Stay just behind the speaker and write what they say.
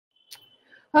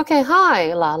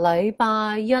OK，Hi，嗱，禮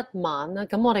拜一晚啦，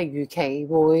咁我哋如期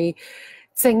會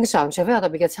正常，除非有特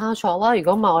別嘅差錯啦。如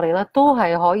果唔係，我哋咧都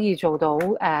係可以做到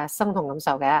生酮感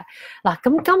受嘅。嗱，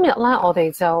咁今日咧，我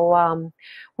哋就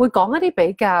會講一啲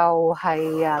比較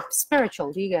係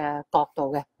spiritual 啲嘅角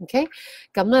度嘅。OK，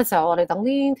咁咧就我哋等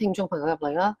啲聽眾朋友入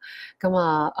嚟啦。咁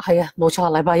係啊，冇錯，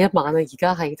禮拜一晚啊，而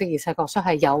家係的而且確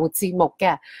係有節目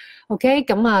嘅。OK，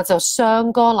咁就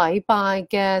上個禮拜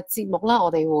嘅節目啦，我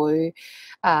哋會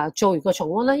做完個重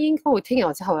溫啦，應該會聽日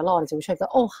或者後日啦，我哋就會出嘅。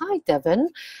Oh hi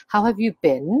Devin，how have you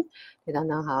been？ 你等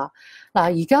等下。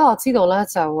嗱，而家我知道咧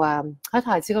就喺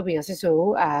太子嗰邊有少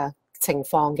少情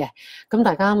況嘅，咁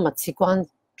大家密切關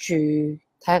注睇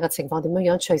下個情況點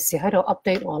樣樣，隨時喺度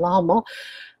update 我啦，好唔好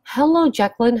 ？Hello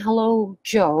Jacqueline，Hello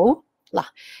Joe。嗱，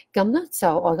咁咧就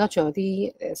我而家仲有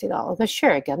啲先啦，我而家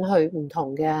share 緊去唔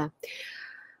同嘅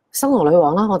生酮女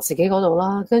王啦，我自己嗰度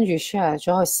啦，跟住 share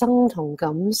咗去生酮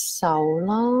感受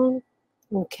啦。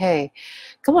OK，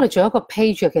咁我哋仲有一個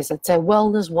page 其實就係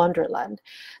Wellness Wonderland，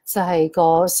 就係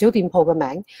個小店鋪嘅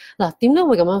名。嗱，點解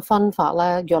會咁樣分法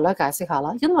咧？約略解釋下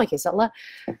啦。因為其實咧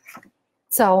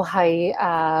就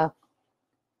係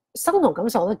生酮感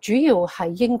受咧，主要係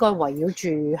應該圍繞住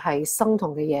係生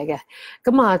酮嘅嘢嘅。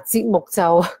咁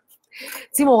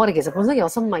節目我哋其實本身有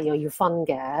生物又要分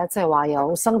嘅，即係話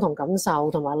有生酮感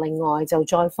受，同埋另外就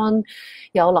再分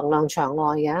有能量場內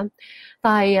嘅。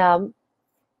但係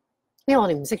因為我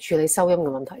哋唔識處理收音嘅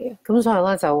問題嘅，咁所以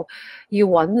咧就要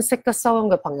揾識得收音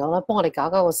嘅朋友咧，幫我哋搞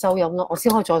個收音啦，我先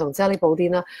可以再同 Jelly 布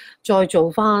甸啦，再做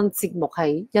翻節目係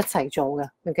一齊做嘅。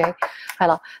OK， 係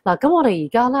啦，嗱，咁我哋而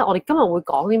家咧，我哋今日會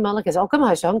講啲乜咧？其實我今日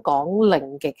係想講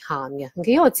零極限嘅。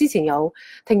OK，因為之前有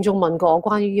聽眾問過我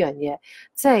關於呢樣嘢，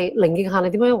即係零極限係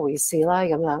點樣一回事咧？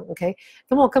咁樣 OK，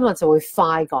咁我今日就會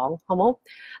快講，好冇？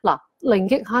嗱，零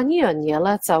極限呢樣嘢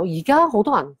咧，就而家好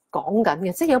多人講緊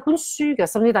嘅，即係有本書嘅，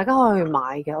甚至大家可以去買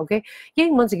嘅。OK，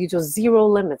 英文就叫做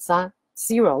Zero Limits 啦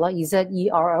，Zero 啦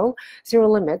 ，Z-E-R-O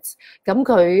Zero Limits。咁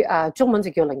佢中文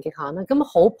就叫零極限啦。咁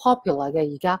好 popular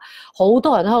嘅，而家好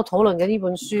多人喺度討論緊呢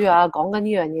本書啊，講緊呢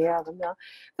樣嘢啊，咁樣。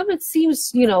咁it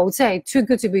seems即係 too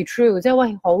good to be true， 即係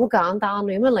喂好簡單，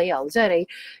你有乜理由？即係你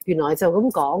原來就咁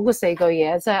講嗰四句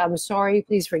嘢，即係 I'm sorry,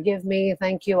 please forgive me,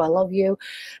 thank you, I love you。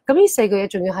咁呢四句嘢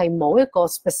仲要係冇一個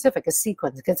specific 嘅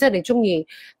sequence 嘅，即係你中意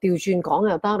調轉講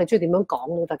又得，你中意點樣講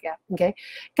都得嘅。OK，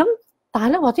 咁但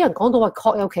係咧，話啲人講到話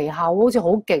確有其效，好似好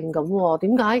勁咁喎。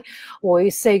點解會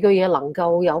四句嘢能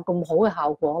夠有咁好嘅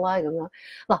效果咧？咁樣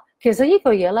嗱，其實呢句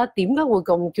嘢咧，點解會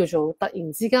咁叫做突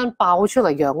然之間爆出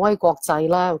嚟揚威國際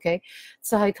啦 ？OK，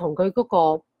 就係同佢嗰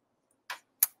個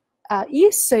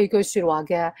呢四句説話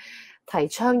嘅提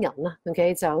倡人啦。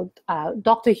OK， 就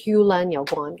Dr. Hugh Lan 有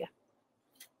關嘅。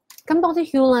咁 Dr.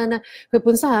 Hugh Lan 咧，佢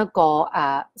本身係一個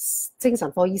精神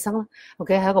科醫生啦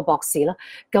 ，OK， 係一個博士啦。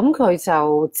咁佢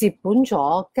就接本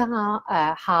咗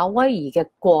夏威夷嘅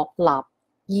國立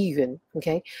醫院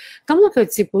 ，OK。咁咧佢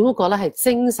接本嗰個咧係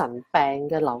精神病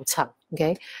嘅樓層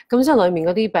 ，OK。咁即係裡面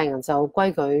嗰啲病人就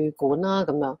歸佢管啦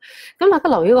咁樣。咁大家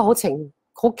留意一個好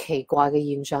奇怪嘅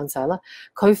現象就係咧，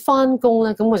佢翻工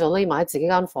咧，咁佢就匿埋喺自己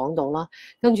間房度啦，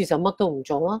跟住就乜都唔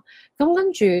做啦。咁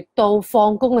跟住到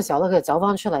放工嘅時候咧，佢就走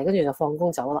翻出嚟，跟住就放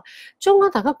工走啦。中間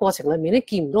大家過程裡面咧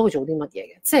見唔到佢做啲乜嘢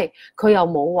嘅，即係佢又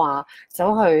冇話走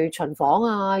去巡房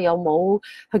啊，又冇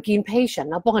去見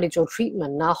patient 啊，幫佢哋做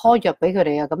treatment 啊，開藥俾佢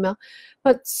哋啊咁樣。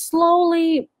But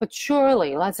slowly but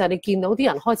surely 咧，就係你見到啲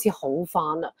人開始好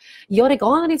翻啦。而我哋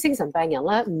講緊啲精神病人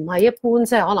咧，唔係一般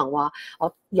即係可能話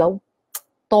我有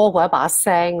多過一把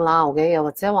聲啦 ，OK， 又或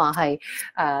者話係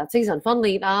精神分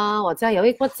裂啊，或者係有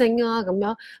抑鬱症啊咁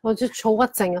樣，或者躁鬱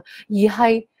症啊，而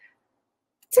係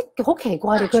即係好奇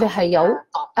怪嘅，佢哋係有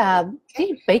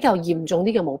啲比較嚴重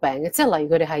啲嘅毛病嘅，即係例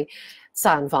如佢哋係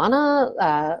殺人犯啦，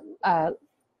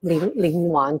連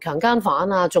環強姦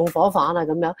犯啊、縱火犯啊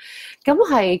咁樣，咁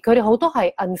係佢哋好多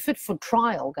係 unfit for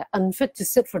trial 嘅 ，unfit to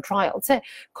sit for trial， 即係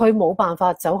佢冇辦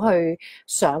法走去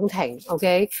上庭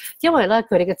 ，OK， 因為咧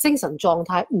佢哋嘅精神狀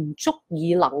態唔足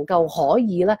以能夠可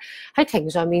以咧喺庭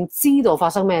上面知道發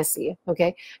生咩事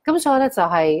 ，OK， 咁所以咧就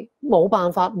係冇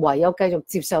辦法，唯有繼續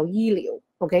接受醫療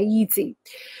 ，OK， 醫治。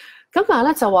咁但係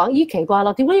咧就話咦奇怪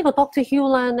啦，點解呢個 Dr. Hugh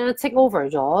Lan 咧 take over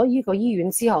咗呢個醫院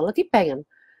之後咧，啲病人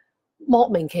莫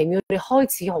名其妙地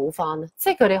開始好翻，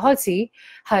即係佢哋開始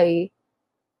係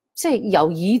即係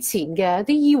由以前嘅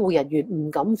啲醫護人員唔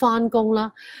敢翻工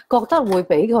啦，覺得會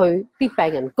俾佢啲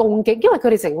病人攻擊，因為佢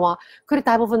哋成話佢哋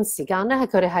大部分時間咧係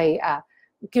佢哋係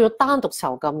叫做單獨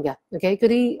囚禁嘅 ，OK， 嗰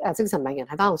啲精神病人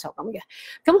係單獨囚禁嘅，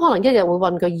咁可能一日會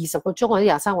韞佢20個鐘或者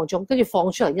23個鐘，跟住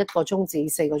放出嚟1個鐘至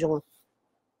4個鐘咯。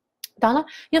但係咧，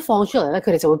一放出嚟咧，佢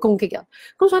哋就會攻擊人。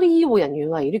咁所以啲醫護人員，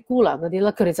例如啲姑娘嗰啲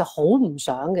咧，佢哋就好唔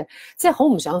想嘅，即係好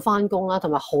唔想翻工啦，同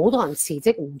埋好多人辭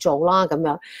職唔做啦咁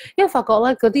樣。因為發覺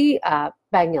咧，嗰啲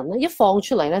病人咧一放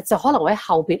出嚟咧，就可能會喺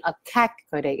後邊 attack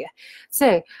佢哋嘅，即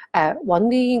係揾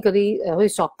啲嗰啲好似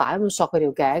索帶咁索佢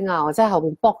條頸啊，或者喺後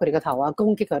邊剝佢哋個頭啊，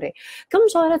攻擊佢哋。咁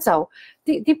所以咧就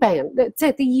啲病人即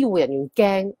係啲醫護人員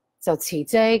驚。就辭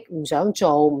職，唔想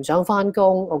做，唔想翻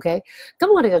工 ，OK？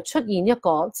 咁我哋就出現一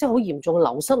個即係好嚴重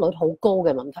流失率好高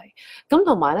嘅問題。咁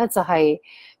同埋咧就係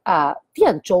啲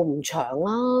人做唔長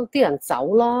啦，啲人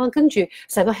走啦，跟住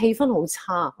成個氣氛好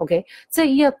差 ，OK？ 即係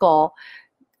呢一個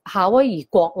夏威夷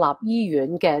國立醫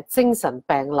院嘅精神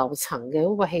病樓層嘅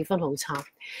嗰個氣氛好差。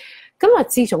咁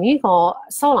自從呢個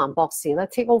修蘭博士咧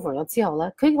take over 咗之後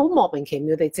咧，佢好莫名其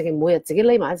妙地，淨係每日自己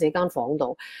匿埋喺自己間房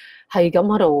度，係咁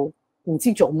喺度。唔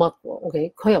知做乜喎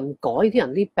 ，OK？ 佢又唔改啲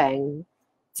人啲病，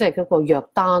即係嗰個藥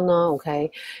單啦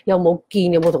 ，OK？ 又冇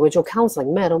見，有冇同佢做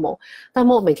counseling， 咩都冇。但係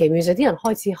莫名其妙就啲人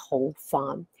開始好返。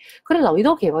佢哋留意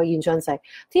到奇怪嘅現象就係、是，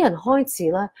啲人開始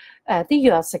咧，啲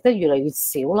藥食得越嚟越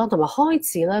少啦，同埋開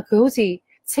始咧，佢好似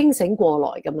清醒過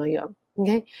來咁樣樣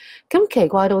 ，OK？ 咁奇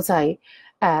怪到就係、是，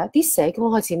啲社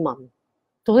工開始問，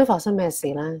到底發生咩事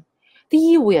咧？啲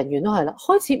醫護人員都係啦，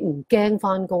開始唔驚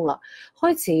返工啦，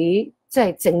開始。即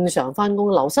係正常翻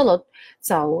工，流失率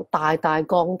就大大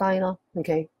降低啦。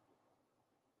OK，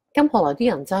 咁後來啲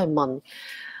人真係問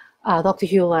Dr.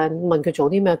 Hewland 問佢做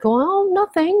啲咩？佢話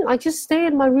nothing, I just stay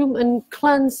in my room and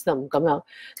cleanse them 咁樣。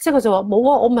即係佢就話冇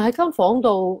啊，我咪喺間房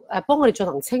度幫我哋進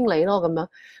行清理咯咁樣。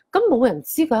咁冇人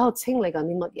知佢喺度清理緊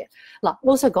啲乜嘢。嗱，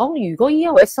老實講，如果呢一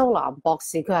位修蘭博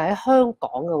士佢係喺香港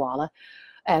嘅話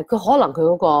咧，佢可能佢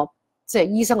嗰個。即係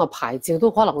醫生個牌照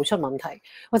都可能會出問題，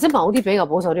或者某啲比較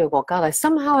保守啲嘅國家，但係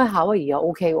somehow喺夏威夷又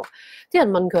OK 喎。啲人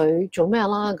問佢做咩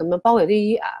啦，咁樣包括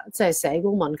啲即係社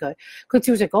工問佢，佢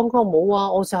照直講冇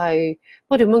啊，我就係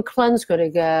不斷咁 cleanse 佢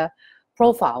哋嘅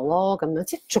profile 咯，咁樣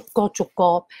即係逐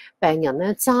個病人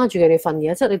咧揸住佢哋份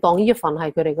嘢，即係你當呢一份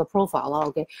係佢哋嘅 profile 啦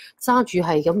 ，OK？ 揸住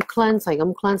係咁 cleanse， 係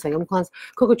咁 cleanse， 係咁 cleanse，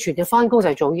 佢個全日翻工就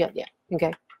係做呢樣嘢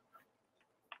 ，OK？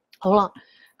 好啦。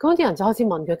咁啲人就開始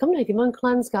問佢，咁你點樣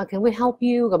cleanse 㗎 ？Can we help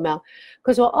you 咁樣？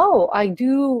佢就話I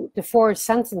do the 4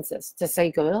 sentences， 就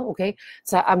4句啦 ，OK？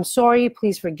 就係 I'm sorry,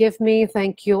 please forgive me,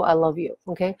 thank you, I love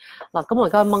you，OK？ 嗱，咁我而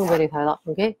家掹俾你睇啦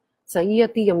 ，OK？ 就係呢一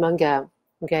啲咁樣嘅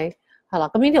 ，OK？ 係啦，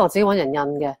咁呢啲我自己揾人印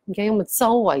嘅 ，OK？ 咁啊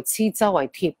周圍黐周圍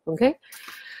貼 ，OK？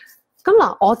 咁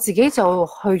嗱，我自己就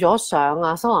去咗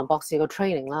上修蘭博士個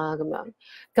training 啦，咁樣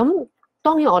咁。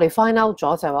當然我哋 find out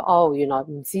咗就係話，原來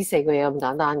唔止4個嘢咁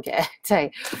簡單嘅，即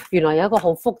係原來有一個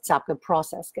好複雜嘅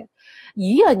process 嘅。而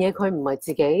呢樣嘢佢唔係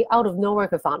自己 out of nowhere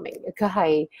佢發明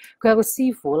嘅，佢有個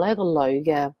師傅咧，一個女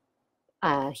嘅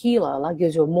healer 啦，叫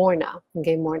做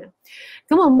Morna，OK Morna。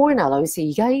咁Morna 女士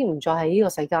而家已經唔再喺呢個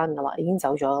世間噶啦，已經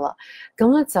走咗噶啦。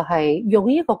咁咧就係用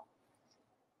呢一個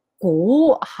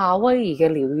古夏威夷嘅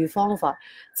療癒方法，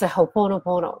就係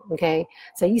Ho'oponopono，OK，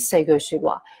 就呢4句説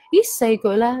話。呢4句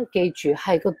咧，記住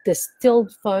係個 distilled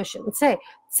version， 即係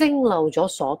蒸餾咗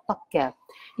所得嘅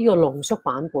呢個濃縮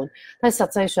版本。但係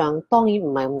實際上當然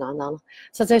唔係咁簡單咯。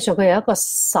實際上佢有一個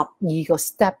12個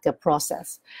step 嘅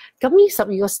process。咁呢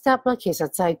12個 step 咧，其實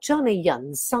就係將你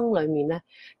人生裡面咧，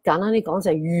簡單啲講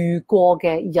就係遇過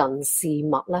嘅人事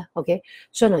物咧 ，OK，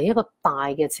 進行一個大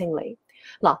嘅清理。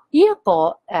嗱，呢一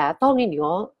個當然如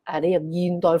果你入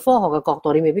現代科學嘅角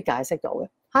度，你未必解釋到嘅。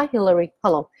Hi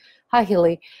Hillary，Hello，Hi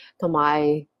Hillary， 同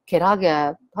埋其他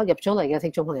嘅入咗嚟嘅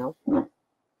聽眾朋友。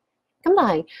咁但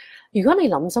係如果你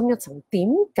諗深一層，點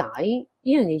解呢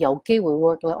樣嘢有機會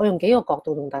work 咧？我用幾個角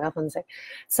度同大家分析，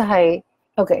就係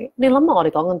OK， 你諗下我哋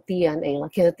講緊 DNA 啦，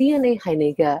其實 DNA 係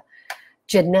你嘅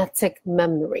genetic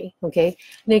memory，OK，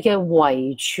 你嘅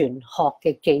遺傳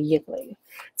學嘅記憶嚟嘅，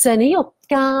就係你呢個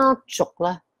家族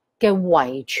咧嘅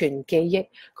遺傳記憶，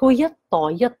佢會一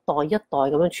代一代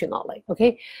咁樣傳落嚟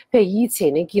 ，OK？ 譬如以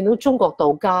前你見到中國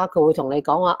道家，佢會同你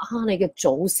講話你嘅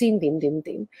祖先點點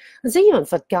點，或者依樣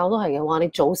佛教都係嘅話，你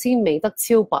祖先美德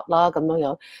超拔啦咁樣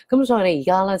樣，咁所以你而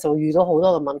家咧就遇到好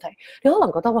多嘅問題，你可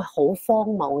能覺得好荒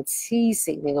謬、黐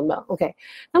線嘅咁樣 ，OK？ 咁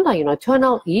但係原來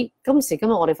turn out， 咦，今時今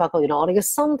日我哋發覺原來我哋嘅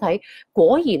身體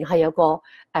果然係有個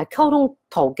溝通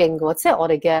途徑嘅喎，即係我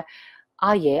哋嘅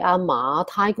阿爺阿嫲、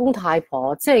太公太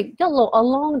婆，即係一路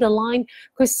along the line，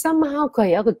 佢 somehow 佢係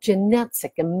有一個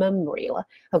genetic 嘅 memory 啦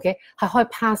 ，OK， 係可以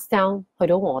pass down 去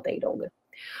到我哋度嘅。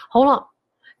好啦，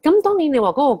咁當然你話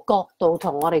嗰個角度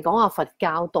同我哋講下佛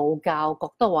教、道教，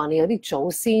覺得話你有啲祖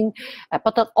先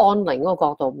不得安寧嗰個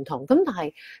角度唔同，咁但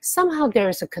係 somehow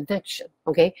there is a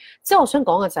connection，OK， 即係我想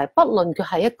講嘅就係，不論佢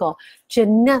係一個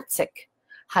genetic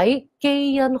喺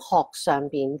基因學上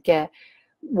邊嘅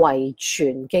遺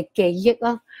傳嘅記憶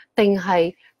啦，定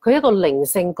係佢一個靈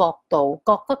性角度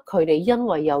覺得佢哋因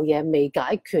為有嘢未解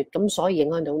決，咁所以影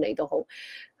響到你都好。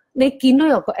你見到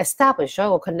有個 establish 咗一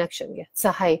個 connection 嘅，就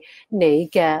係你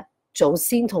嘅祖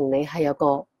先同你係有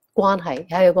個關係，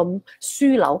係有個樞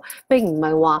紐，並唔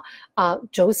係話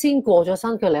祖先過咗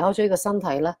身，佢離開咗呢個身體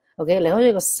咧 ，OK， 離開咗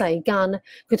呢個世間咧，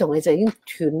佢同你就已經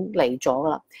斷離咗噶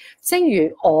啦。正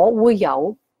如我會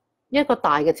有一個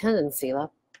大嘅 tendency 啦，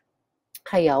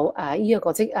係有呢一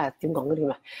個點講嗰啲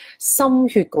咩心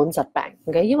血管疾病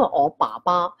 ，OK， 因為我爸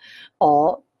爸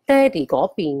我爹哋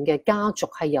嗰邊嘅家族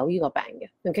係有呢個病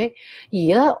嘅 ，OK， 而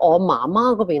咧我媽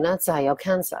媽嗰邊咧就係有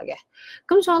cancer 嘅，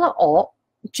咁所以咧我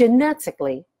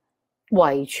genetically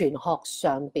遺傳學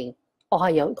上邊我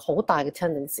係有好大嘅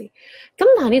tendency， 咁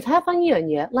但係你睇翻呢樣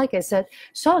嘢 ，like I said，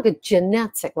 所謂嘅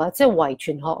genetic 啦，即係遺傳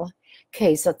學咧，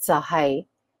其實就係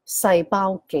細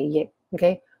胞記憶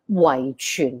 ，OK， 遺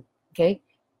傳 ，OK，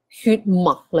 血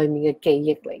脈裡面嘅記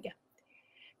憶嚟嘅。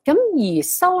咁而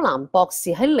修蘭博士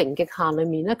喺零極限裏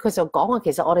面咧，佢就講話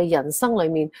其實我哋人生裏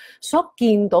面所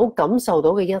見到、感受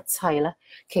到嘅一切咧，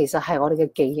其實係我哋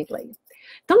嘅記憶嚟嘅。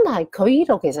咁但係佢呢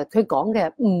度其實佢講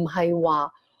嘅唔係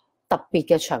話特別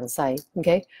嘅詳細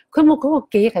 ，OK？ 佢冇講個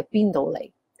記憶係邊度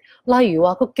嚟，例如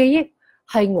話個記憶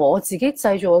係我自己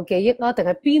製造嘅記憶啦，定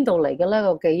係邊度嚟嘅咧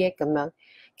個記憶咁樣？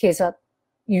其實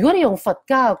如果你用佛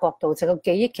家嘅角度，就個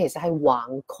記憶其實係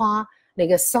橫跨你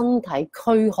嘅身體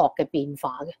軀殼嘅變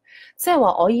化嘅，即係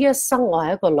話我呢一生我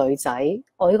係一個女仔，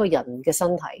我一個人嘅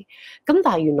身體，咁但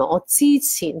係原來我之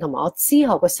前同埋我之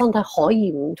後嘅身體可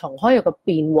以唔同，可以有個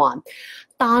變幻，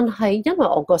但係因為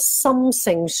我個心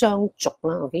性相續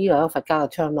啦，我呢個係一個佛家嘅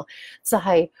term 咯，就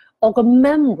係我個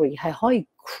memory 係可以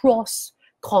cross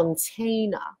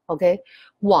container，OK，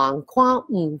 橫跨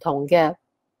唔同嘅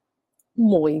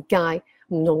媒介、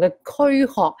唔同嘅軀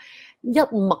殼。一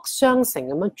脈相承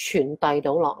咁樣傳遞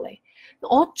到落嚟。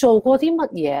我做過啲乜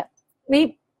嘢？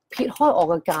你撇開我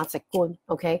嘅價值觀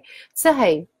 ，OK， 即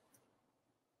係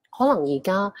可能而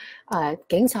家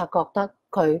警察覺得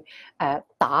佢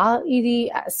打呢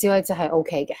啲示威者係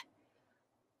OK 嘅。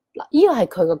嗱，呢個係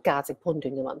佢個價值判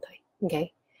斷嘅問題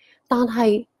 ，OK。但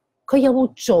係佢有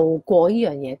冇做過呢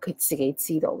樣嘢？佢自己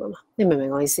知道噶嘛？你明唔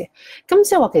明我意思？咁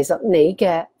即係話其實你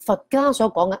嘅佛家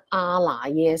所講嘅阿那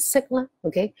耶識咧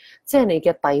 ，OK， 即係你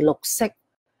嘅第六識，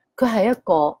佢係一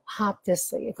個 hard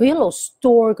disk 嚟嘅，佢一路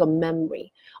store 個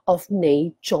memory of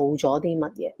你做咗啲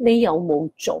乜嘢，你有冇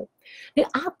做？你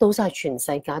呃到晒全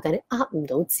世界，但係你呃唔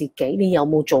到自己，你有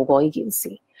冇做過呢件事？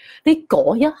你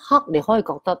嗰一刻你可以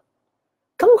覺得，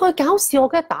咁佢搞事，我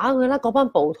梗係打佢啦，嗰班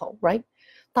暴徒 ，right？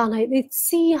但係你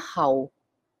之後，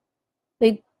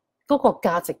你嗰個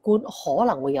價值觀可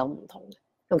能會有唔同嘅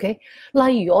 ，OK？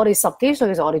 例如我哋10幾歲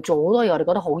嘅時候，我哋做好多嘢，我哋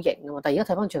覺得好型㗎嘛，但係而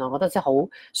家睇翻轉頭，我覺得真係好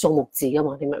數目字㗎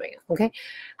嘛，你明唔明啊 ？OK？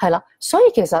 係啦，所以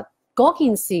其實嗰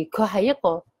件事佢係一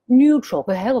個 neutral，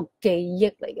 佢係一個記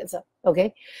憶嚟嘅啫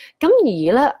 ，OK？ 咁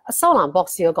而咧，修蘭博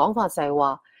士嘅講法就係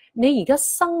話，你而家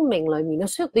生命裡面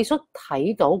嘅你所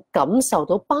睇到、感受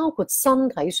到，包括身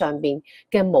體上邊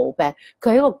嘅毛病，佢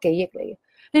係一個記憶嚟嘅。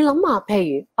你諗下，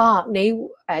譬如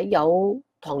你有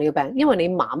糖尿病，因為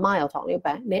你媽媽有糖尿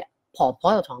病，你婆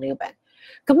婆有糖尿病，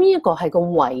咁呢一個係個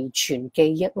遺傳記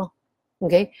憶咯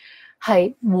 ，OK？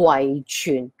 係遺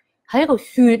傳，係一個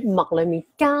血脈裏面、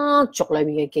家族裏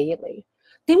面嘅記憶嚟嘅。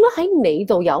點解喺你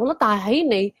度有咧，但係喺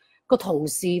你個同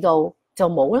事度就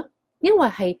冇咧？因為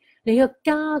係你嘅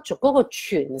家族嗰個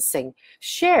傳承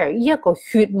share 呢一個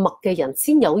血脈嘅人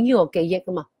先有呢個記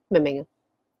憶啊嘛，明唔明啊？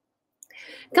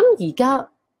咁而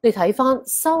家你睇翻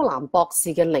修蘭博士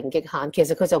嘅零極限，其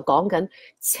實佢就講緊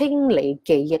清理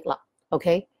記憶啦。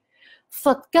OK，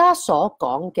 佛家所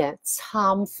講嘅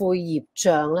懺悔業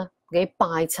障咧，嘅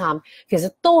拜懺，其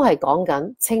實都係講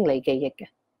緊清理記憶嘅。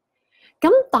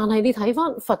咁但係你睇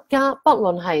翻佛家，不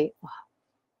論係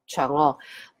長咯，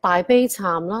大悲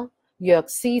懺啦、藥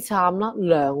師懺啦、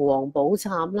梁皇寶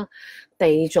懺啦、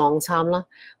地藏懺啦，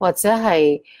或者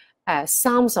係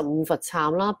35佛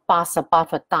懺啦、88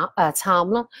佛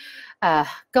懺啦、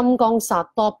金剛薩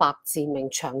多百字明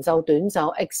長咒短咒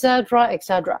etc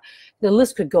etc the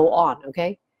list could go on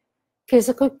OK。 其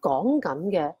實佢講緊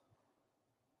嘅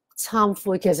懺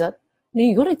悔，其實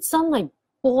如果你真係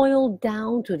boil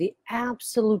down to the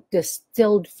absolute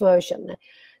distilled version 咧，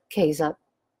其實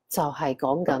就係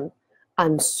講緊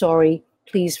I'm sorry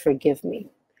please forgive me。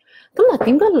咁啊，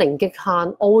點解零極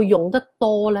限我會用得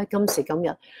多咧？今時今日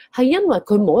係因為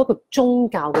佢冇一個宗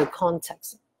教嘅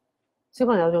context。小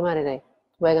朋友做咩？你哋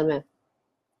為緊咩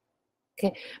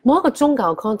 ？OK， 冇一個宗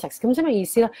教嘅 context，咁即係咩意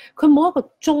思咧？佢冇一個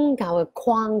宗教嘅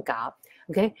框架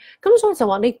OK， 咁所以就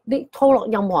話你套落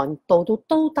任何人度都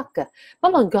得嘅，不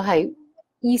論佢係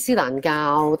伊斯蘭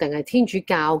教定係天主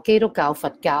教、基督教、佛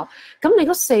教，咁你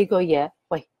嗰4句嘢，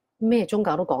喂，咩宗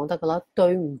教都講得噶啦。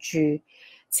對唔住，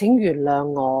請原諒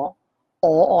我，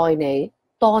我愛你，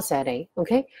多謝你。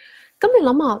OK， 咁你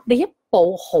諗下，你一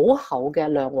部好厚嘅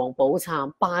梁皇寶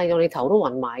懺，拜到你頭都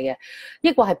暈埋嘅，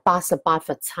一個係88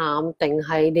佛懺，定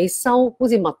係你收好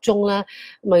似密宗咧，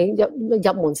咪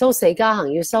入門修4加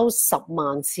行要收10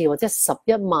萬次或者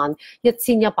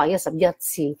111111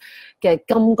次嘅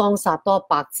金剛薩埵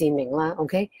百字明啦。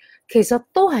OK， 其實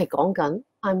都係講緊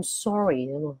I'm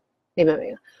sorry 啊嘛，你明唔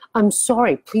明啊？ I'm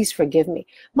sorry, please forgive me.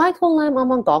 Michael Lam 啱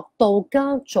啱講道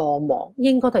家助亡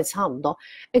應該都係差唔多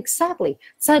 ，exactly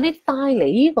就係你帶嚟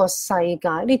呢個世界，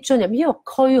你進入呢個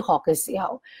軀殼嘅時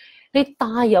候，你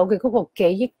帶有嘅嗰個記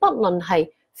憶，不論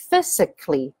係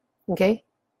physically OK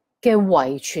嘅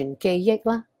遺傳記憶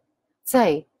啦，即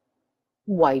係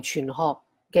遺傳學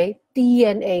嘅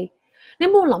DNA， 你有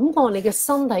冇諗過你嘅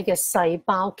身體嘅細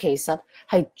胞其實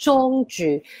係裝住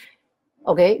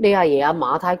？OK， 你阿爺阿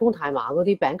嫲太公太嫲嗰啲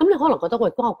病，咁你可能覺得喂，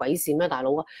關我鬼事咩，大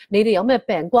佬啊？你哋有咩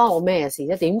病關我咩事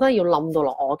啫？點解要冧到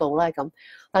落我度咧？咁，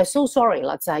但係 so sorry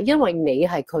啦，就係因為你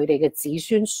係佢哋嘅子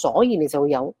孫，所以你就會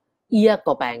有呢一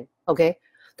個病。OK，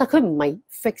 但佢唔係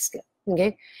fix 嘅。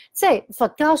OK， 即係佛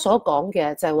家所講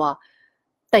嘅就係話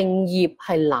定業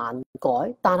係難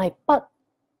改，但係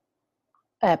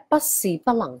不是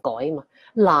不能改啊嘛，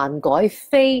難改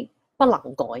非不能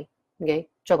改。OK。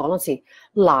再講多次，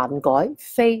難改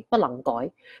非不能改，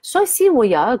所以先會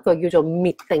有一句叫做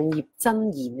滅定業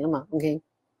真言啊嘛。OK，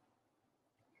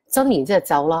 真言即係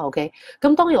咒啦。OK，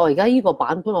 咁當然我而家呢個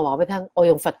版本我話俾你聽，我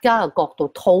用佛家嘅角度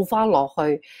套翻落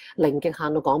去零極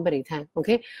限度講俾你聽。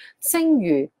OK， 正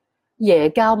如耶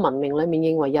教文明裡面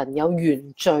認為人有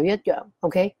原罪一樣。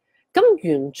OK， 咁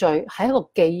原罪係一個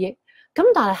記憶，咁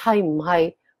但係唔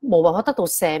係冇辦法得到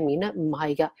赦免咧？唔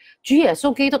係㗎，主耶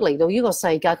穌基督嚟到呢個世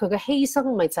界，佢嘅犧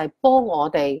牲咪就係幫我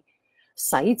哋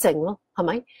洗淨咯，係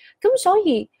咪？咁所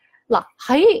以嗱，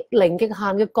喺零極限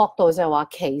嘅角度就係話，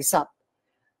其實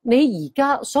你而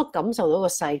家所感受到嘅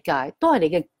世界都係你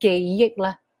嘅記憶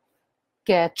咧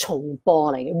嘅重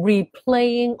播嚟嘅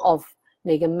 ，replaying of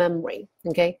你嘅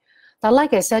memory。OK， 但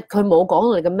like I said， 佢冇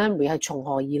講到你嘅 memory 係從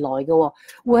何而來嘅喎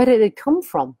 ，Where did it come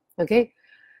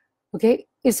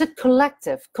from？OK，Is it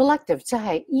collective？ Collective 即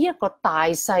係呢一個大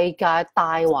世界、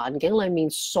大環境裏面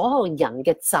所有人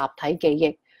嘅集體記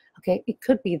憶。OK，it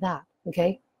could be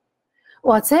that。OK，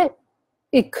 或者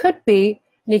it could be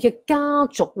你嘅家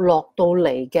族落到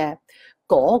嚟嘅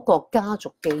嗰個家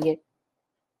族記憶，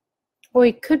或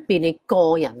it could be 你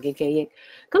個人嘅記憶。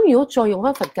咁如果再用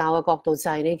翻佛教嘅角度，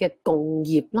就係你嘅共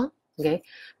業啦。OK，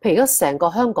 譬如而家成個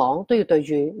香港都要對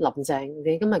住林鄭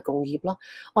，OK， 咁咪共業啦。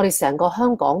我哋成個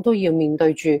香港都要面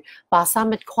對住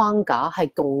831框架，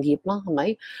係共業啦，係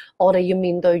咪？我哋要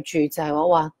面對住就係話，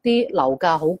哇，啲樓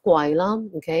價好貴啦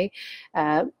 ，OK，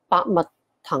 百物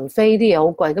騰飛，啲嘢好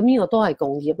貴，咁呢個都係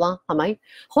共業啦，係咪？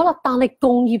好啦，但係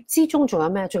共業之中仲有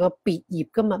咩？仲有別業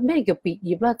噶嘛？咩叫別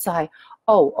業咧？就係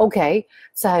OK，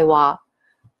 就係話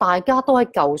大家都喺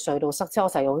舊隧道塞車，我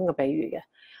成日用呢個比喻嘅。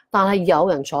但係有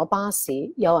人坐巴士，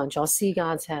有人坐私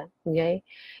家車 ，OK？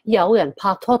 有人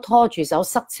拍拖拖住手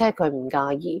塞車，佢唔介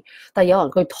意，但係有人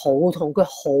佢肚痛，佢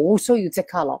好需要即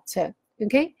刻落車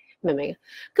 ，OK？ 明唔明啊？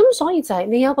咁所以就係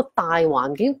你有一個大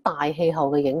環境、大氣候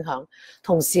嘅影響，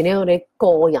同時你有你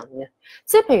個人嘅，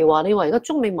即係譬如話你話而家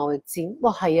中美貿易戰，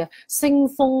哇係啊，腥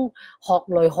風血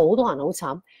淚，好多人好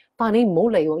慘。但係你唔好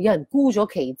理喎，有人沽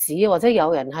咗期指，或者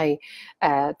有人係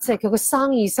即係佢個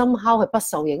生意深敲係不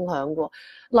受影響嘅。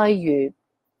例如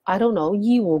I don't know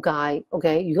醫護界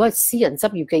OK， 如果係私人執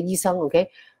業嘅醫生 OK，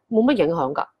 冇乜影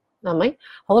響㗎，係咪？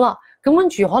好啦，咁跟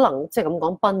住可能即係咁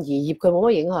講，殯儀業佢冇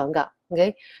乜影響㗎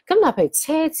OK。咁但係譬如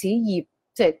奢侈業，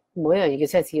即係每一樣嘢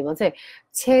叫奢侈業咯，即係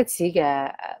奢侈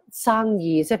嘅生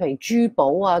意，即係譬如珠寶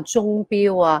啊、鐘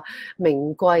錶啊、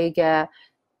名貴嘅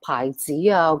牌子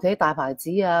啊 ，OK， 大牌子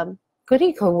啊，嗰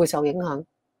啲佢會受影響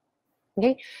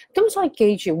 ，OK， 咁所以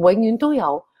記住，永遠都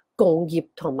有共業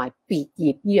同埋別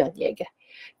業呢樣嘢嘅，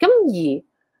咁而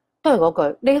都係嗰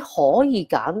句，你可以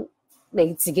揀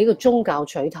你自己嘅宗教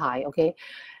取態 ，OK，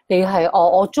 你係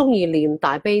我中意念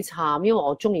大悲懺，因為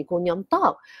我中意觀音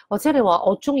得，或者你話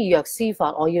我中意藥師佛，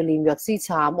我要念藥師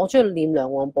懺，我中意念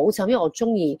梁皇寶懺，因為我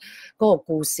中意嗰個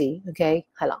故事 ，OK，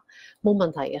 係啦，冇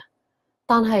問題嘅，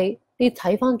但係。你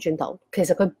睇翻轉頭，其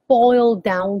實佢 boil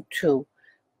down to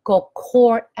個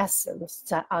core essence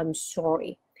就係 I'm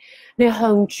sorry。你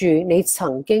向住你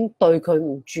曾經對佢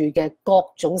唔住嘅各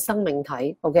種生命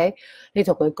體 ，OK？ 你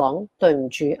同佢講對唔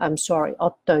住 ，I'm sorry，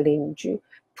 我對你唔住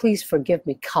please forgive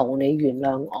me， 求你原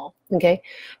諒我。OK，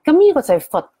 咁呢個就係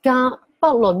佛家，不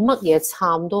論乜嘢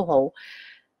懺都好，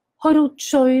去到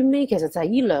最尾其實就係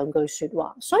呢兩句説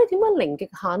話。所以點解零極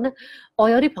限咧？我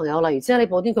有啲朋友，例如即係你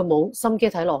播啲佢冇心機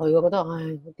睇落去，我覺得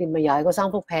唉，點咪又係個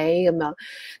三幅被咁樣。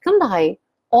咁但係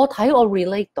我睇我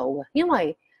relate 到嘅，因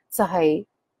為就係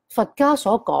佛家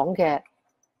所講嘅。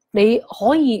你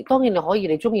可以，當然你可以，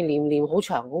你中意練好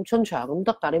長好春長咁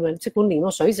得，但係你咪即管練個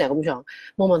水蛇咁長，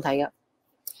冇問題嘅。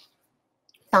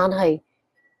但係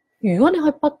如果你可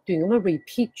以不斷咁樣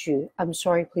repeat 住 I'm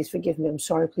sorry, please forgive me, I'm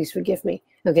sorry, please forgive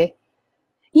me，OK？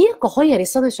 呢一個可以係你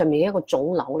身體上面嘅一個腫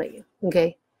瘤嚟嘅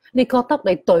 ，OK？ 你覺得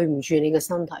你對唔住你嘅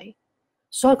身體，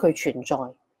所以佢存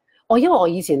在。因為我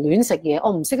以前亂食嘢，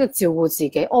我唔識得照顧自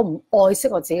己，我唔愛惜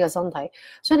我自己嘅身體，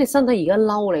所以你身體而家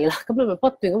嬲你啦，咁你咪不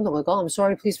斷咁同佢講 I'm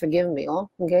sorry, please forgive me 咯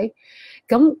 ，OK？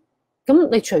 咁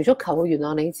你除咗求佢原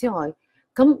諒你之外，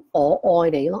咁我愛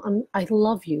你咯 ，I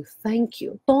love you, thank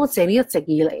you， 多謝你一直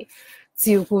以嚟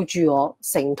照顧住我，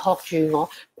承托住我，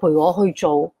陪我去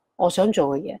做我想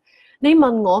做嘅嘢。你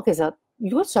問我其實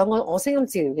如果上我聲音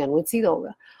治療嘅人會知道嘅，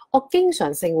我經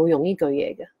常性會用呢句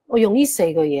嘢嘅，我用呢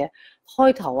4句嘢。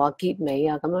開頭啊、結尾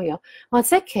啊咁樣樣，或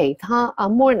者其他阿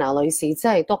Morna 女士，即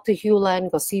係 Dr. Hugh Land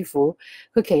個師傅，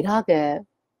佢其他嘅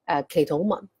祈禱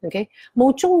文 ，OK，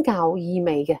 冇宗教意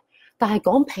味嘅，但係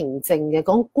講平靜嘅、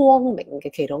講光明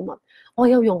嘅祈禱文，我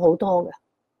有用好多嘅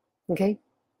 ，OK。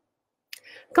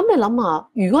咁你諗下，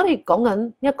如果你講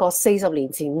緊一個40年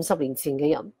前、50年前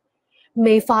嘅人，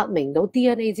未發明到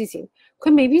DNA 之前，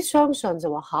佢未必相信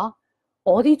就話吓，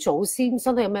我啲祖先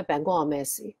身體有咩病關我咩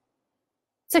事？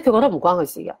即係佢覺得唔關佢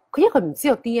事㗎，因為佢唔知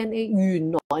道 DNA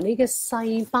原來你嘅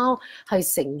細胞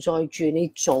係承載住你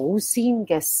祖先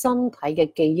嘅身體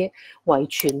嘅記憶遺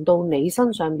傳到你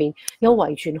身上邊，有遺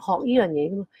傳學呢樣嘢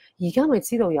㗎嘛？而家咪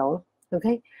知道有咯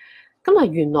 ，OK？ 咁啊，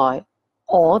原來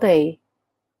我哋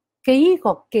嘅呢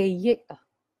個記憶啊，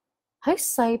喺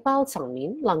細胞層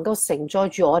面能夠承載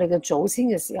住我哋嘅祖先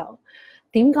嘅時候，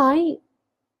點解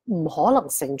唔可能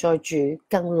承載住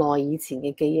更耐以前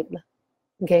嘅記憶咧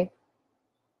 ？OK？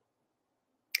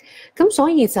咁所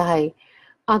以就係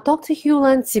Dr. Hugh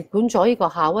Land 接管咗呢個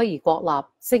夏威夷國立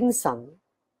精神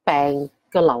病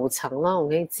嘅樓層啦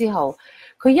 ，OK 之後，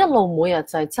佢一路每日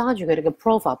就係揸住佢哋嘅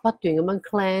profile 不斷咁樣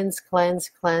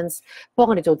cleanse， 幫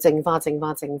佢哋做淨化。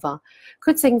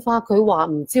佢淨化佢話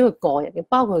唔知佢個人嘅，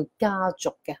包括佢家族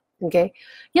嘅 ，OK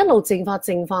一路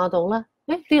淨化到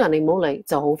咧，啲人你唔好理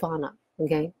就好翻啦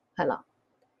 ，OK 係啦。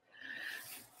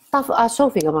答阿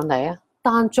Sophie 嘅問題啊。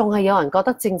但仲係有人覺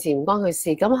得政治唔關佢事，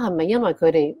咁係咪因為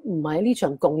佢哋唔喺呢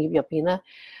場共業入邊咧？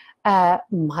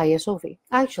唔係啊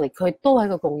 ，Sophie，actually 佢都喺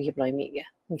個共業裡面嘅。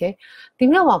OK，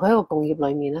 點解話佢喺個共業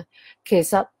裡面咧？其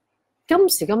實今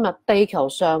時今日地球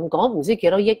上講唔知幾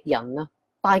多億人啦，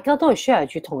大家都係 share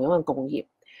住同樣嘅共業。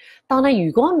但係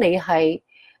如果你係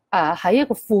喺一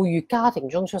個富裕家庭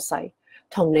中出世，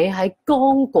同你喺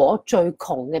剛果最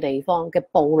窮嘅地方嘅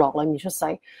部落裏面出世，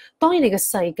當然你嘅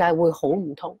世界會好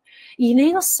唔同。而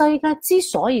你個世界之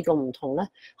所以咁唔同咧，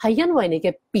係因為你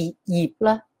嘅別業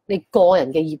咧，你個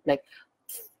人嘅業力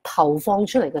投放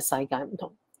出嚟嘅世界唔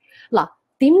同。嗱，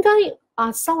點解阿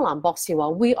修蘭博士話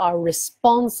We are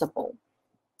responsible？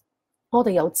 我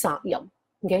哋有責任。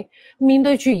OK， 面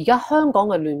對住而家香港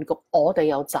嘅亂局，我哋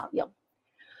有責任。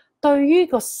對於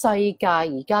個世界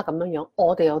而家咁樣樣，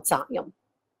我哋有責任。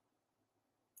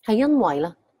係因為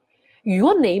咧，如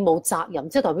果你冇責任，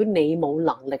即係代表你冇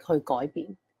能力去改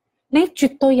變。你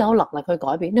絕對有能力去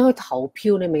改變。你去投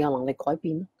票，你咪有能力改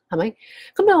變咯，係咪？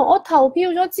咁你話我投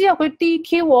票咗之後，佢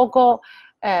DQ 我個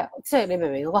即係你明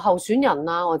唔明？我個候選人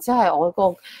啊，或者係我個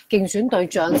競選對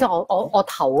象，即係我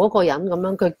投嗰個人咁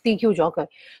樣，佢 DQ 咗佢。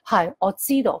係，我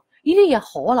知道呢啲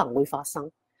嘢可能會發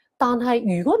生。但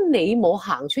係如果你冇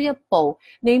行出一步，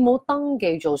你冇登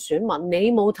記做選民，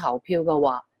你冇投票嘅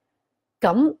話，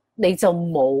咁你就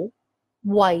冇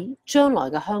為將來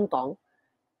嘅香港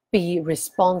be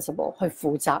responsible 去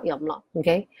負責任啦。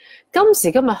OK， 今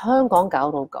時今日香港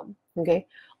搞到咁 ，OK，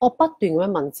 我不斷咁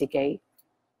樣問自己，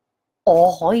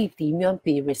我可以點樣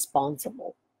be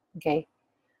responsible？OK，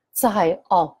 就係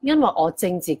因為我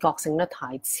政治覺醒得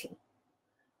太遲。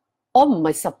我唔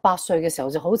係18歲嘅時候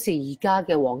就好似而家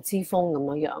嘅黃之鋒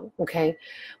咁樣 ，OK，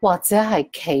 或者係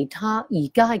其他而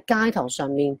家喺街頭上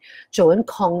面做緊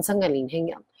抗爭嘅年輕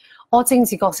人。我政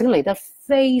治覺醒嚟得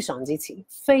非常之遲，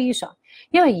非常，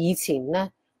因為以前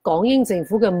咧港英政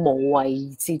府嘅無為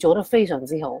而治做得非常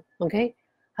之好 ，OK，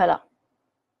 係啦，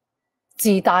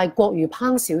自大國如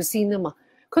烹小鮮啊嘛，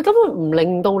佢根本唔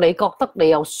令到你覺得你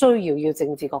有需要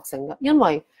政治覺醒嘅，因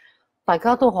為大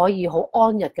家都可以好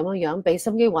安逸咁樣俾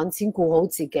心機揾錢顧好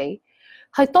自己，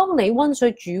係當你溫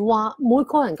水煮蛙，每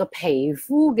個人嘅皮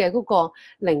膚嘅嗰個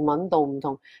靈敏度唔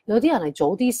同，有啲人係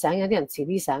早啲醒，有啲人遲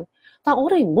啲醒。但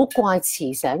我哋唔好怪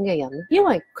遲醒嘅人，因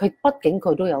為佢畢竟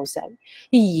佢都有醒。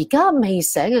而而家未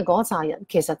醒嘅嗰扎人，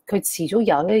其實佢遲早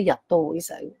有一日都會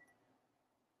醒。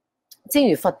正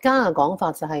如佛家嘅講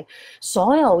法就係，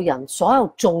所有人、所有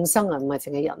眾生啊，唔係淨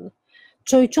係人，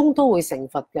最終都會成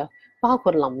佛嘅，包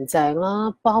括林鄭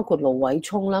啦，包括盧偉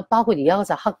聰啦，包括而家嗰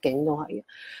隻黑警都係嘅。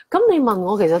咁你問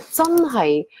我，其實真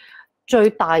係最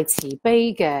大慈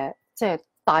悲嘅，即係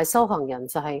大修行人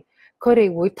就係佢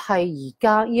哋會替而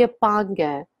家呢一班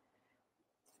嘅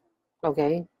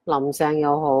OK 林鄭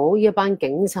又好，呢一班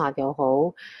警察又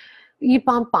好，呢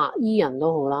班白衣人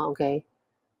都好啦 OK。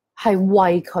係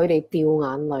為佢哋掉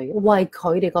眼淚，為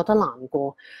佢哋覺得難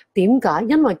過。點解？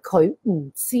因為佢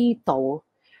唔知道，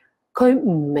佢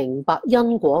唔明白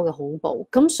因果嘅恐怖，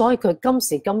咁所以佢今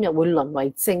時今日會淪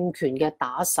為政權嘅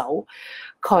打手。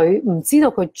佢唔知道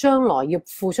佢將來要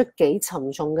付出幾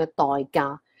沉重嘅代價。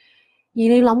而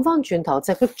你諗翻轉頭，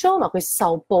就係佢將來佢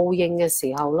受報應嘅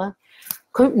時候咧，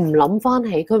佢唔諗翻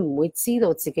起，佢唔會知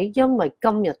道自己因為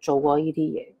今日做過呢啲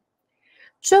嘢。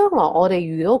將來我哋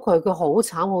遇到佢，佢好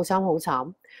慘好慘好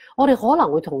慘，我哋可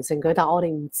能會同情佢，但係我哋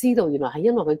唔知道原來係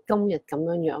因為佢今日咁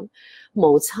樣樣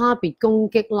無差別攻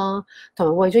擊啦，同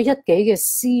埋為咗一己嘅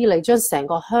私利將成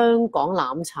個香港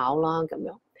攬炒啦咁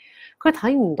樣，佢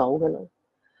睇唔到㗎啦。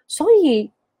所以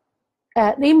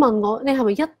你問我，你係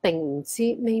咪一定唔知？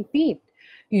未必。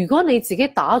如果你自己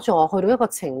打坐去到一個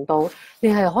程度，你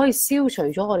係可以消除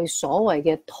咗我哋所謂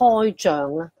嘅胎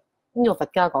障啦。呢個佛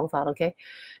家講法 OK，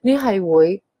 你係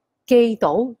會記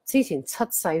到之前七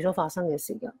世所發生嘅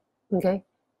事㗎 OK。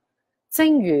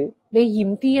正如你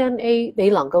驗 DNA， 你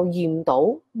能夠驗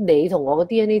到你同我嘅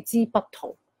DNA 之不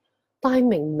同，但係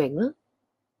明唔明咧？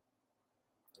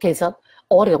其實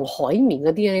我哋同海綿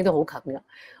嘅 DNA 都好近㗎，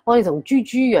我哋同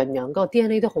豬羊羊個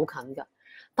DNA 都好近㗎，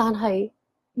但係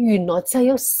原來就係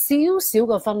有少少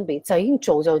嘅分別，就已經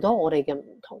造就到我哋嘅唔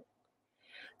同。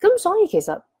咁所以其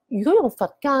實如果用佛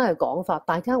家嘅講法，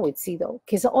大家會知道，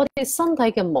其實我哋身體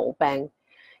嘅毛病，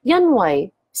因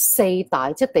為四大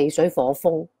即係地水火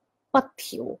風不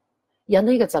調引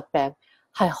起嘅疾病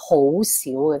係好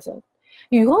少嘅啫。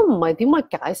如果唔係，點會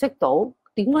解釋到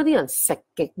點解啲人食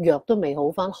極藥都未好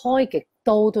返，開極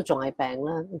刀都仲係病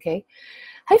咧 ？OK，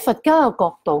 喺佛家嘅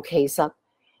角度，其實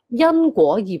因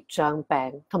果業障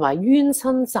病同埋冤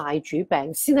親債主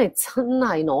病先係真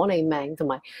係攞你命，同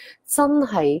埋真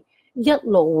係一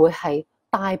路會係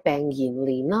帶病延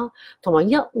年啦，同埋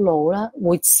一路咧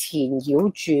會纏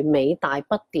繞住尾大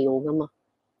不掉噶嘛。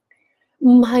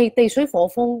唔係地水火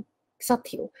風失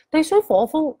調，地水火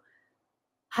風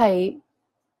係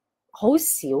好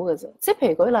少嘅啫。即係譬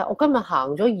如舉例，我今日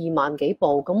行咗2萬幾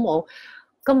步，咁我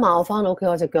今晚我翻到屋企，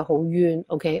我隻腳好冤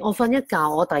 ，OK， 我瞓一覺，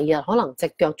我第二日可能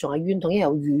隻腳仲係冤痛，因為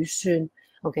有乳酸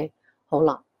 ，OK， 好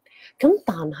啦。咁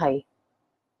但係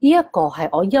呢一個係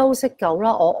我休息夠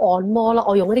啦，我按摩啦，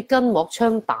我用嗰啲筋膜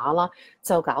槍打啦，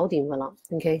就搞掂噶啦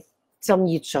 ，OK， 浸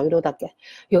熱水都得嘅，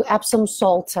用 Epsom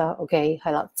salt 啊 ，OK，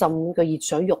 係啦，浸個熱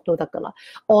水浴都得噶啦，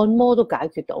按摩都解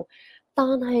決到。但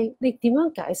係你點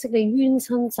樣解釋你冤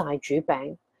親債主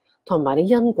病同埋你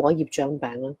因果業障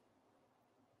病咧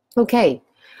 ？OK，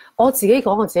 我自己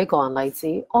講我自己個人例子，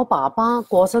我爸爸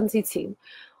過身之前。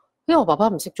因為我爸爸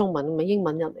唔識中文，咪英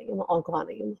文人嚟噶嘛，外國人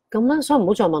嚟噶嘛，咁咧所以唔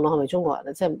好再問我係咪中國人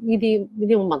啦，即係呢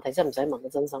啲問題真係唔使問嘅，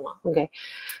真心話 ，OK。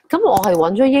咁我係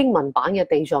揾咗英文版嘅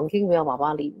地藏經俾我爸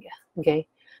爸念嘅 ，OK。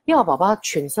因為我爸爸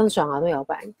全身上下都有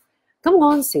病，咁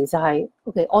嗰陣時就係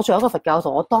OK。我作為一個佛教徒，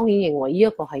我當然認為呢一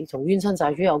個係同冤親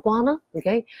債主有關啦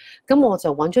 ，OK。咁我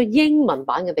就揾咗英文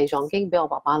版嘅地藏經俾我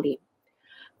爸爸念。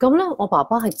咁咧，我爸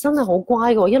爸係真係好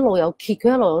乖嘅，一路有揭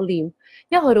佢，一路有念。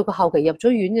一去到佢後期入咗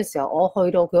院嘅時候，我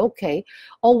去到佢屋企，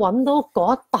我揾到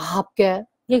嗰一沓嘅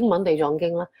英文地藏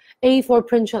經啦 ，A4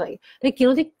 print 出嚟，你見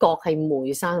到啲角係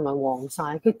霉晒同埋黃晒，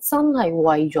佢真係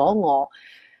為咗我。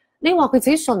你話佢自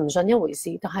己信唔信一回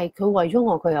事，但係佢為咗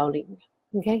我，佢有念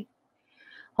嘅 ，OK。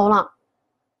好啦，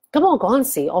咁我嗰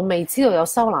陣時我未知道有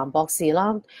修蘭博士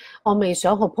啦，我未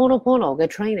上過 Ho'oponopono 嘅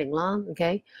training 啦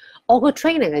 ，OK。我個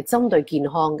training 係針對健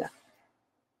康嘅，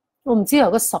我唔知有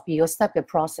個12個 step 嘅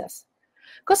process。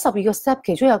嗰12個 step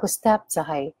其中有個 step 就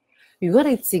係，如果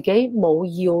你自己冇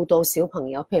要到小朋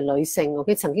友，譬如女性，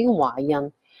佢曾經懷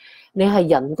孕，你係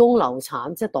人工流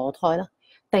產即係墮胎啦，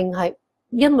定係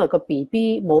因為個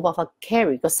BB 冇辦法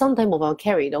carry， 個身體冇辦法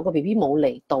carry 到個 BB 冇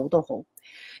嚟到都好，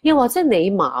又或者你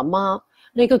媽媽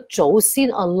你個祖先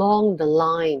along the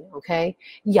line，OK，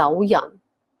 有人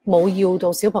冇要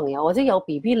到小朋友，或者有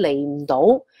BB 嚟唔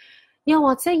到，又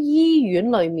或者醫院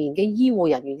裏面嘅醫護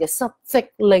人員嘅失職，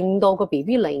令到個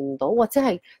BB 嚟唔到，或者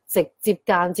係直接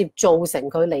間接造成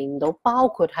佢嚟唔到，包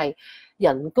括係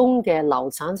人工嘅流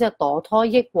產，即係墮胎，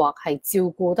抑或係照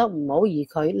顧得唔好而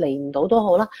佢嚟唔到都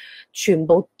好啦，全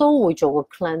部都會做個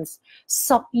cleanse。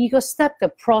12個 step 嘅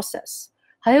process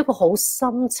係一個好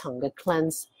深層嘅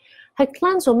cleanse。係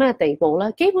cleanse 到咩地步咧？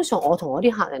基本上我同我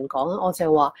啲客人講咧，我就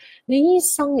係話你醫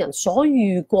生人所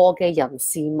遇過嘅人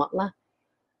事物咧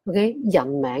 ，OK 人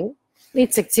名，你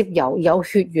直接由有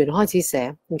血緣開始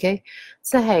寫 ，OK，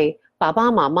 即係爸爸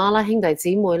媽媽啦、兄弟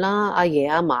姊妹啦、阿爺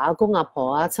阿嫲、阿公阿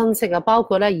婆啊、親戚啊，包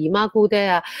括咧姨媽姑爹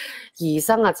啊、姨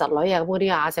甥啊、侄女啊嗰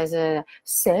啲啊，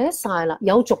寫晒啦，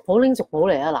有族譜拎族譜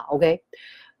嚟啊嗱 ，OK，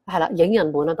 係啦，影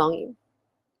人本啦當然，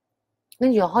跟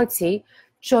住又開始。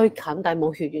最近但係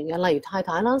冇血緣嘅，例如太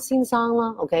太啦、先生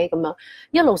啦 ，OK 咁樣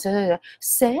一路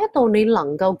寫到你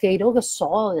能夠記到嘅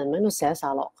所有人名都寫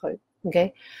晒落去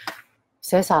 ，OK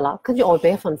寫晒啦。跟住我會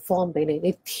俾一份 form 俾你，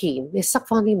你填，你塞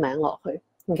翻啲名落去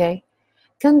 ，OK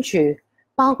跟住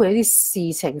包括一啲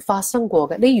事情發生過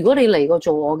嘅。如果你嚟過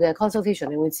做我嘅 consultation，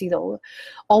 你會知道嘅。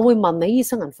我會問你醫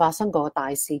生人發生過嘅大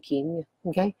事件嘅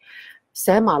 ，OK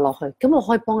寫埋落去，咁我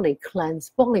可以幫你 cleanse，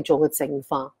 幫你做個淨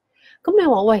化。咁你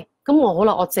話喂，咁我好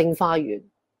啦，我淨化完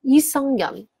醫生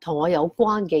人同我有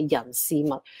關嘅人事物，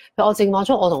譬如我淨化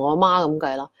咗我同我媽咁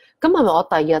計啦，咁係咪我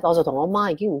第二日我就同我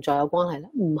媽已經唔再有關係咧？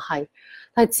唔係，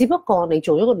但係只不過你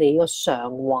做咗個你個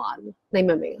償還，你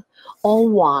明唔明啊？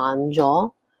我還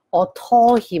咗我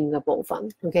拖欠嘅部分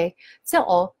 ，OK， 即係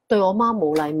我對我媽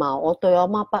冇禮貌，我對我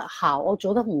媽不孝，我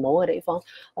做得唔好嘅地方，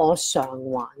我償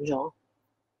還咗。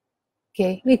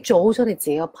OK， 你做好咗你自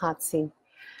己個 part 先。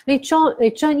你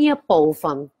將呢一部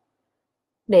分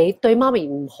你對媽咪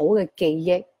唔好嘅記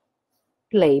憶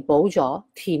彌補咗、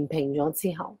填平咗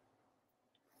之後，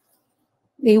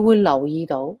你會留意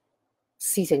到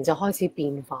事情就開始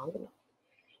變化㗎啦。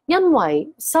因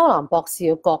為修蘭博士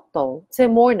嘅角度，即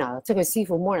係 Moina， 即係佢師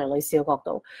傅 Moina 女士嘅角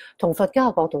度，同佛家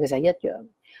嘅角度其實一樣，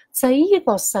就係呢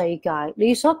個世界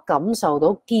你所感受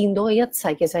到、見到嘅一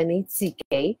切，其實係你自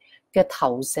己嘅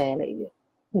投射嚟嘅。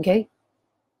OK？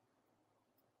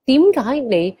點解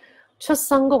你出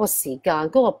生嗰個時間、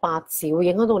嗰個八字會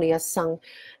影響到你一生？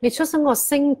你出生嗰個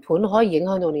星盤可以影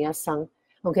響到你一生。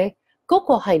OK， 嗰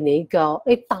個係你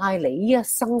帶嚟呢一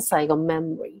生世嘅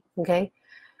memory。OK，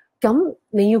 咁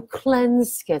你要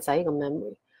cleanse 嘅就係呢個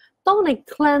memory。當你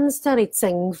cleanse 即係你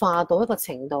淨化到一個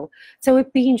程度，就會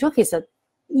變咗其實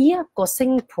呢一個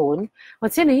星盤或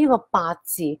者你呢個八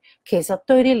字，其實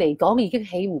對你嚟講已經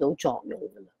起唔到作用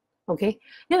㗎啦。OK，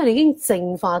 因為你已經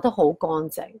淨化得好乾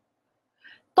淨。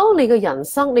當你嘅人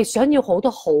生，你想要好多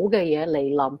好嘅嘢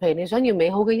嚟臨，譬如你想要美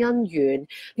好嘅姻緣，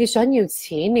你想要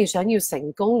錢，你想要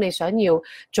成功，你想要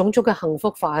種族嘅幸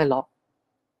福快樂，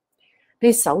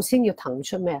你首先要騰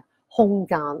出咩？空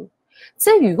間。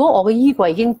即係如果我嘅衣櫃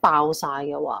已經爆晒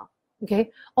嘅話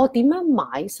 ，OK， 我點樣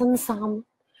買新衫？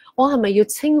我係咪要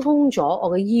清空咗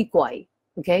我嘅衣櫃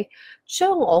 ？OK，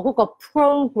 將我嗰個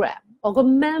program， 我個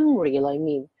memory 裏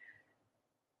面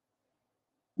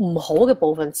唔好嘅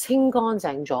部分清乾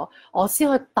淨咗，我先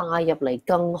可以帶入嚟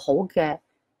更好嘅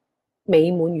美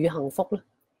滿與幸福咧。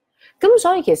咁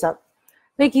所以其實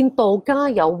你見道家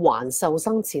有還壽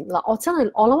生前嗱，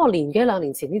我諗我年幾兩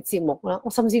年前啲節目啦，我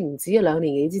甚至唔止2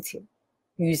年幾之前，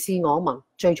如是我聞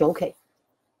最早期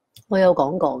我有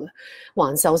講過嘅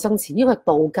還壽生前，呢個係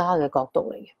道家嘅角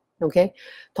度嚟嘅 ，OK，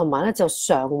 同埋咧就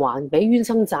償還俾冤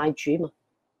親債主嘛。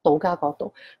道家角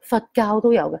度，佛教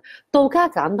都有嘅。道家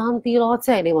簡單啲咯，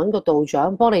即係你揾個道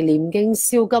長幫你念經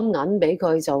燒金銀俾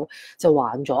佢就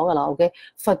還咗噶啦。OK，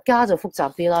 佛家就複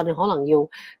雜啲啦，你可能要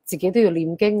自己都要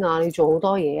念經啊，你做好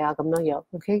多嘢啊咁樣樣。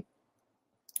OK，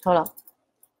 好啦。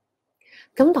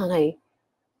咁但係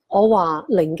我話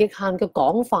零極限嘅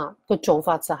講法個做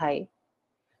法就係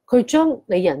佢將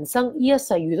你人生呢一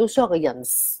世遇到所有嘅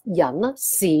人啦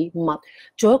事物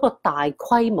做一個大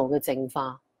規模嘅淨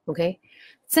化。OK。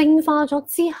淨化咗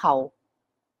之後，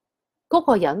嗰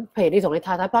個人，譬如你同你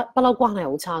太太不嬲關係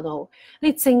好差都好，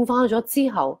你淨化咗之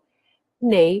後，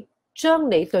你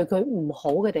將你對佢唔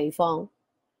好嘅地方，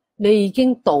你已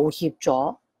經道歉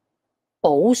咗、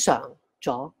補償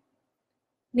咗，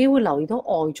你會留意到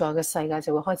外在嘅世界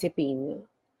就會開始變嘅。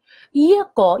呢一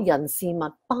個人事物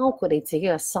包括你自己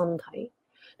嘅身體，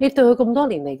你對佢咁多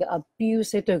年嚟嘅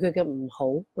abuse， 你對佢嘅唔好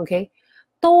 ，OK，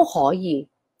 都可以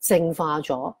淨化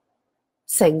咗。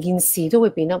成件事都會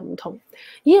變得唔同。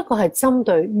呢一個係針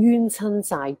對冤親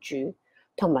債主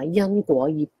同埋因果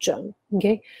業障。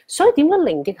OK， 所以點解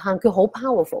零極限佢好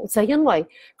powerful， 就係因為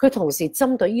佢同時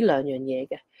針對呢兩樣嘢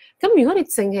嘅。咁如果你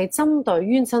淨係針對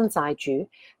冤親債主，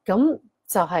咁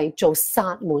就係做薩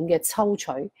滿嘅抽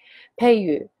取，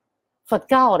譬如佛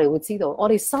家我哋會知道，我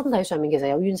哋身體上面其實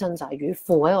有冤親債主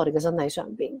附喺我哋嘅身體上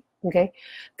邊 ，OK？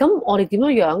 咁我哋點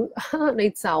樣你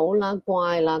走啦，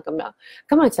乖啦咁樣，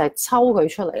咁咪就係抽佢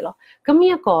出嚟咯。咁呢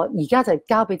一個而家就係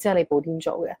交俾啫喱布甸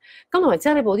做嘅。咁同埋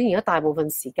啫喱布甸而家大部分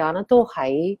時間咧都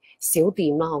喺小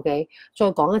店啦 ，OK？ 再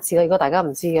講一次啦，如果大家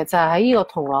唔知嘅，就係喺呢個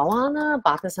銅鑼灣啦、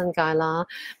百德新街啦、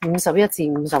51至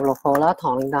56號啦、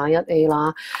唐寧大1A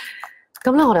啦。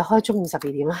咁咧，我哋開中午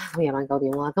12點啦，到夜晚9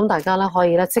點啦。咁大家咧可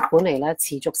以咧即管嚟咧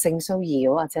持續性騷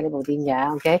擾啊，即係呢部電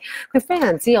嘅 ，OK？ 佢非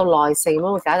常之有耐性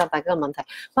咁會解答大家嘅問題，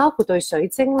包括對水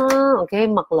晶啦 ，OK？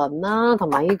 脈輪啦，同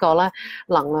埋呢個咧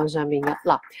能量上面嘅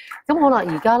嗱。咁好啦，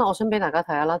而家咧我想俾大家睇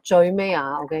下啦，最尾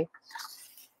啊 ，OK？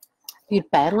 月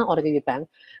餅啦，我哋嘅月餅。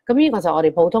咁呢個就係我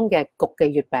哋普通嘅焗嘅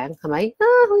月餅，係咪啊？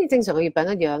好似正常嘅月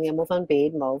餅一樣，有冇分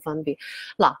別？冇分別。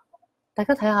嗱。大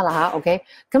家睇下啦嚇 ，OK？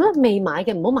 咁咧未買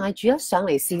嘅唔好買住啦，上嚟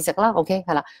試食啦 ，OK？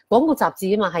 係啦，廣告雜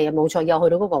誌啊嘛，係啊冇錯，又去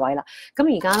到嗰個位啦。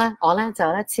咁而家咧，我咧就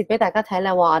咧切俾大家睇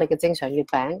咧，哇！我哋嘅正常月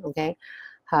餅 ，OK？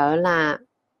 好啦，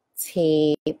切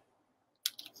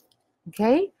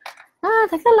 ，OK？ 啊，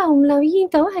大家留唔留意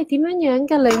到係點樣樣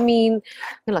嘅裡面？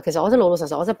嗱，其實我真老老實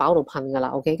實，我真飽到噴㗎啦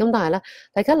 ，OK？ 咁但係咧，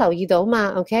大家留意到嘛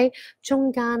 ，OK？ 中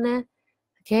間咧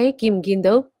 ，OK？ 見唔見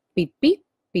到 ？BB，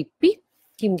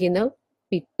 見唔見到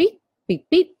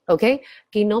 ？BB。OK，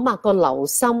 見到嘛個流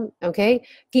心 ，OK，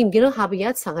 見唔見到下邊有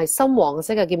一層係深黃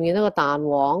色嘅？見唔見到個蛋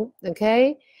黃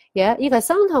 ？OK， 呢個係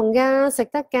生酮㗎，食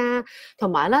得㗎，同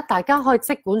埋咧大家可以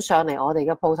即管上嚟我哋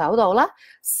嘅鋪頭度啦，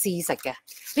試食嘅。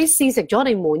你試食咗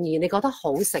你滿意，你覺得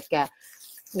好食嘅，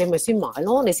你咪先買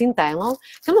咯，你先訂咯。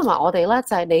咁同埋我哋咧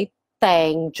就係你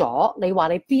訂咗，你話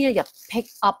你邊一日 pick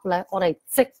up 咧，我哋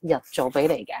即日做俾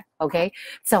你嘅 ，OK，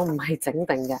 就唔係整定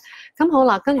嘅。咁好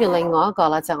啦，跟住另外一個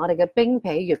啦，就係我哋嘅冰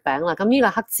皮月餅啦。咁呢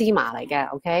個黑芝麻嚟嘅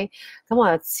 ，OK， 咁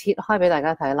我就切開俾大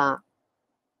家睇啦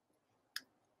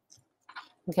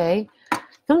 ，OK，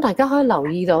 咁大家可以留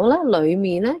意到咧，裡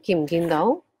面咧見唔見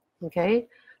到 ？OK，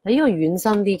 你呢個軟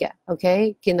身啲嘅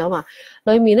 ，OK， 見到嘛？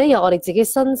裡面咧有我哋自己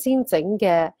新鮮整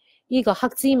嘅。呢個黑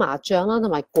芝麻醬啦，同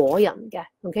埋果仁嘅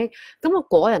 ，OK。咁個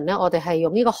果仁咧，我哋係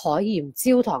用呢個海鹽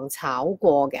焦糖炒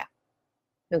過嘅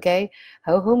 ，OK，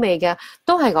 好好味嘅。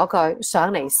都係嗰句，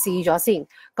上嚟試咗先，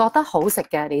覺得好食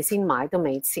嘅，你先買都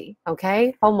未遲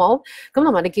 ，OK， 好唔好？咁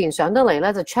同埋你既然上得嚟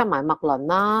咧，就 check 埋脈輪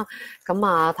啦，咁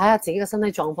啊睇下自己嘅身體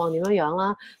狀況點樣樣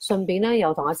啦，順便咧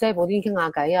又同阿姐寶啲傾下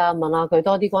偈啊，問下佢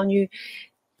多啲關於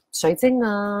水晶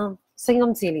啊。聲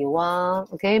音治療啊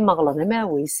 ，OK， 脈輪係咩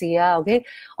回事啊 ？OK，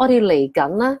 我哋嚟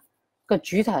緊咧個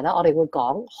主題咧，我哋會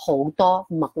講好多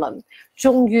脈輪，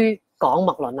終於講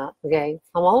脈輪啦 ，OK，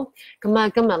 好冇？咁啊，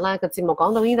今日咧個節目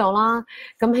講到呢度啦，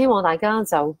咁希望大家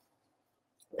就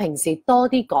平時多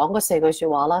啲講嗰4句説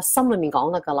話啦，心裏面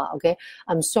講得㗎啦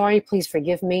 ，OK。I'm sorry, please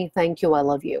forgive me, thank you, I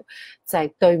love you， 就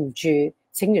係對唔住，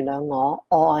請原諒我，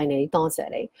我愛你，多謝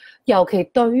你。尤其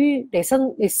對於你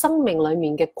生命裡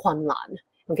面嘅困難。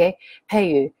OK，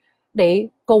 譬如你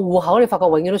個戶口，你發覺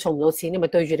永遠都儲唔到錢，你咪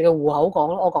對住你個戶口講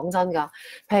咯。我講真㗎，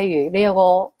譬如你有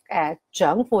個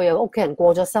長輩，有個屋企人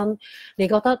過咗身，你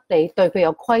覺得你對佢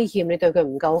有虧欠，你對佢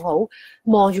唔夠好，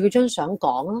望住佢張相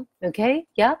講啦。OK，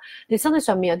 你身體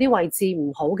上面有啲位置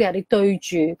唔好嘅，你對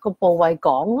住個部位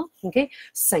講咯。OK，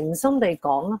 誠心地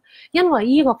講啦，因為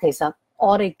呢個其實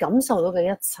我哋感受到嘅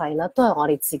一切啦，都係我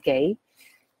哋自己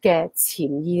嘅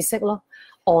潛意識咯。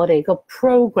我哋個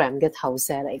program 嘅投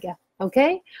射嚟嘅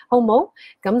 ，OK， 好唔好？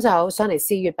咁就上嚟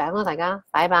試月餅啦，大家，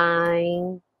拜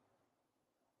拜。